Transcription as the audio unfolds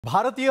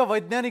भारतीय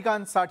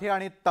वैज्ञानिकांसाठी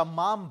आणि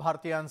तमाम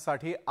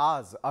भारतीयांसाठी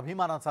आज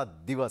अभिमानाचा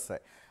दिवस आहे।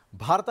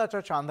 भारताच्या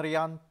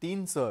चांद्रयान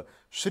 3चं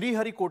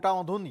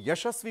श्रीहरिकोटामधून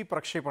यशस्वी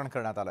प्रक्षेपण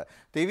करण्यात आलं।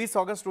 23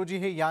 ऑगस्ट रोजी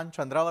हे यान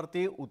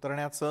चंद्रावरती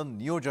उतरण्याचं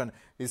नियोजन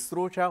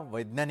इस्रोच्या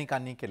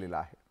वैज्ञानिकांनी केलेलं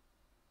आहे।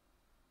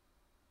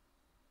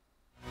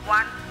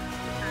 1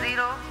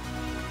 0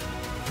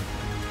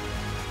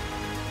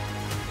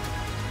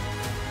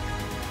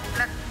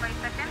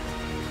 +5 seconds.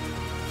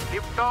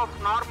 Liftoff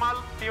normal.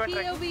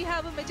 Here we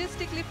have a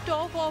majestic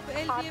liftoff of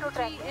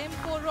LVM-3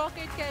 M4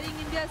 rocket carrying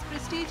India's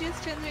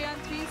prestigious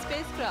Chandrayaan 3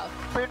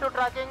 spacecraft. P2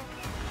 tracking.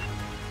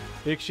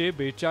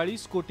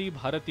 142 कोटी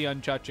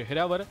भारतीयांच्या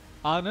चेहऱ्यावर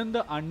आनंद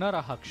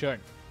आणणारा हा क्षण।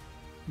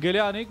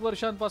 गेल्या अनेक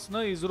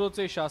वर्षांपासून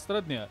इस्रोचे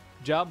शास्त्रज्ञ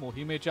ज्या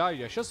मोहिमेच्या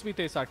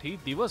यशस्वीतेसाठी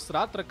दिवस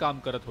रात्र काम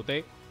करत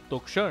होते, तो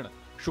क्षण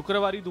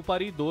शुक्रवारी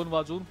दुपारी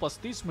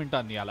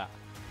 2:35 आला।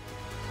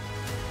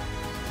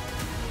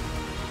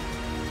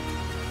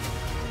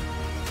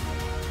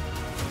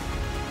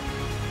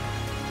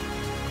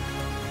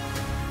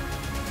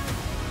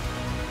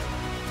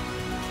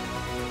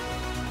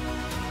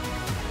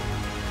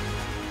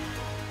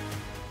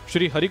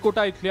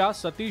 श्रीहरिकोटा इथल्या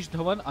सतीश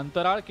धवन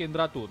अंतराळ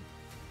केंद्रातून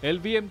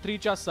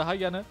LVM-3च्या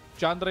सहाय्याने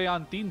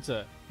चांद्रयान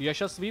 3चं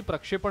यशस्वी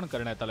प्रक्षेपण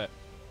करण्यात आलं।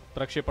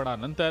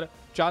 प्रक्षेपणानंतर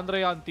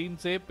चांद्रयान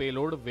 3चे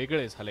पेलोड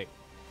वेगळे झाले।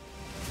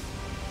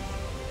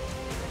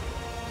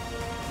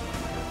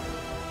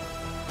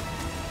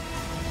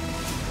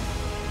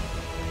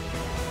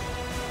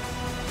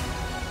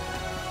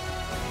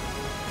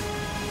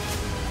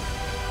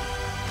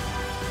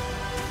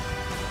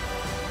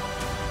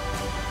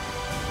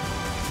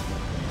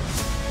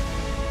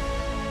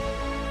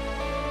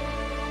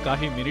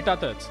 काही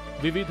मिनिटातच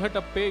विविध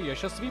टप्पे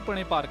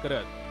यशस्वीपणे पार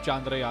करत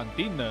चांद्रयान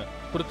 3नं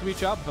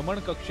पृथ्वीच्या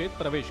भ्रमणकक्षेत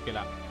प्रवेश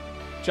केला।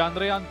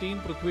 चांद्रयान 3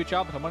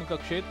 पृथ्वीच्या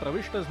भ्रमणकक्षेत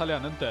प्रविष्ट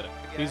झाल्यानंतर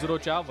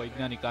इस्रोच्या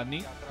वैज्ञानिकांनी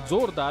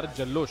जोरदार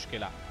जल्लोष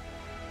केला।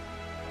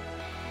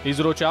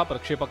 इस्रोच्या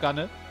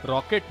प्रक्षेपकानं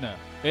रॉकेटनं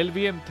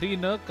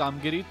LVM-3नं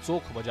कामगिरी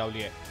चोख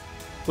बजावली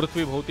आहे।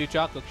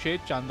 पृथ्वीभोवतीच्या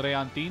कक्षेत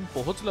चांद्रयान 3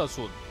 पोहोचलं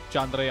असून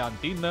चांद्रयान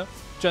 3नं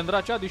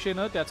चंद्राच्या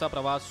दिशेने त्याचा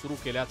प्रवास सुरू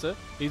केल्याचं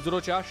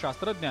इस्रोच्या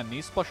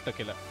शास्त्रज्ञांनी स्पष्ट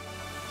केलं।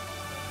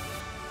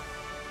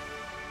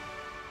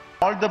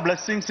 All the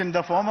blessings in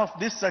the form of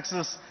this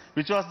success,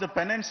 which was the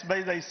penance by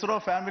the ISRO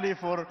family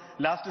for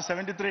last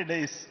 73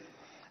 days,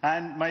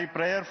 and my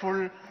prayerful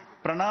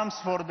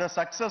pranams for the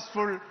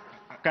successful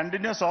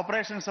continuous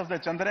operations of the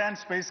Chandrayaan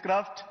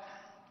spacecraft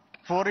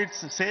for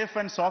its safe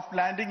and soft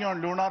landing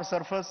on lunar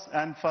surface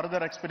and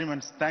further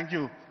experiments. Thank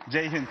you.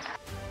 Jai Hind.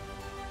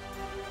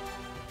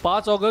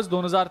 5 August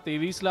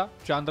 2023ला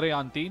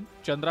Chandrayaan 3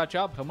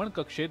 चंद्राच्या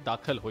भ्रमणकक्षेत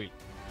दाखल होईल।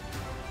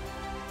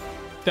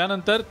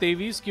 त्यानंतर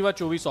 23 किंवा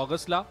 24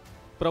 ऑगस्टला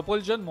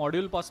प्रपोल्जन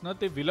मॉड्यूलपासून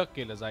ते विलग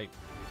केलं जाईल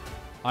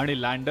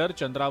आणि लँडर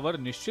चंद्रावर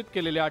निश्चित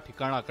केलेल्या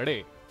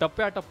ठिकाणाकडे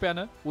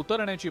टप्प्याटप्प्यानं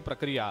उतरण्याची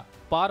प्रक्रिया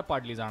पार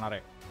पाडली जाणार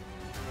आहे।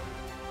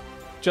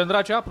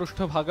 चंद्राच्या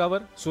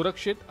पृष्ठभागावर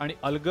सुरक्षित आणि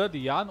अलगद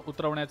यान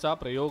उतरवण्याचा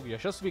प्रयोग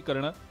यशस्वी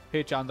करणं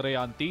हे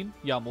चांद्रयान 3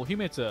 या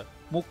मोहिमेचं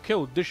मुख्य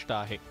उद्दिष्ट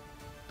आहे।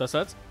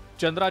 तसंच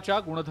चंद्राच्या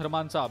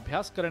गुणधर्मांचा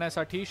अभ्यास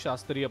करण्यासाठी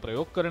शास्त्रीय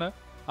प्रयोग करणं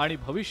आणि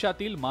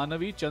भविष्यातील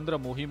मानवी चंद्र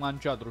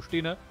मोहिमांच्या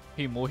दृष्टीनं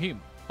ही मोहीम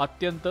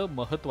अत्यंत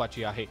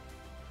महत्त्वाची आहे।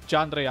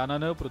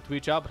 चांद्रयानानं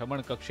पृथ्वीच्या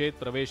भ्रमणकक्षेत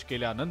प्रवेश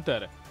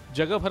केल्यानंतर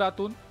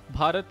जगभरातून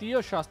भारतीय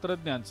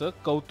शास्त्रज्ञांचं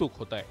कौतुक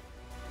होत आहे।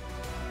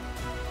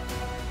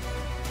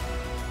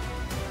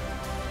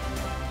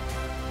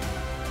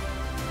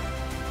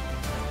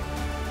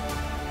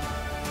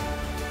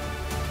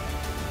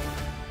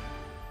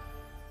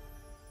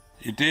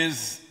 It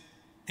is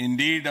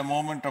indeed a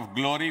moment of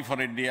glory for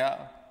India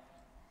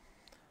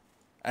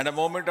and a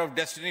moment of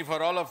destiny for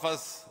all of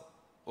us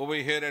over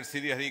here at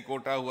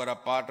Sriharikota who are a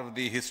part of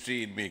the history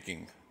in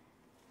making.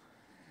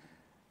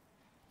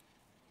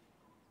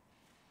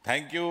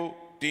 Thank you,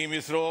 Team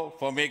ISRO,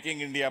 for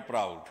making India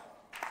proud.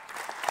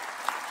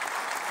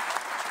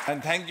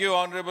 And thank you,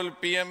 Honorable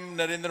PM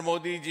Narendra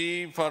Modi ji,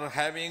 for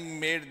having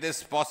made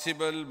this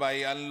possible by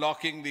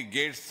unlocking the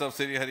gates of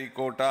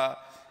Sriharikota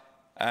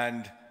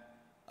and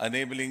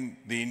enabling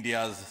the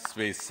India's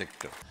space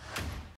sector.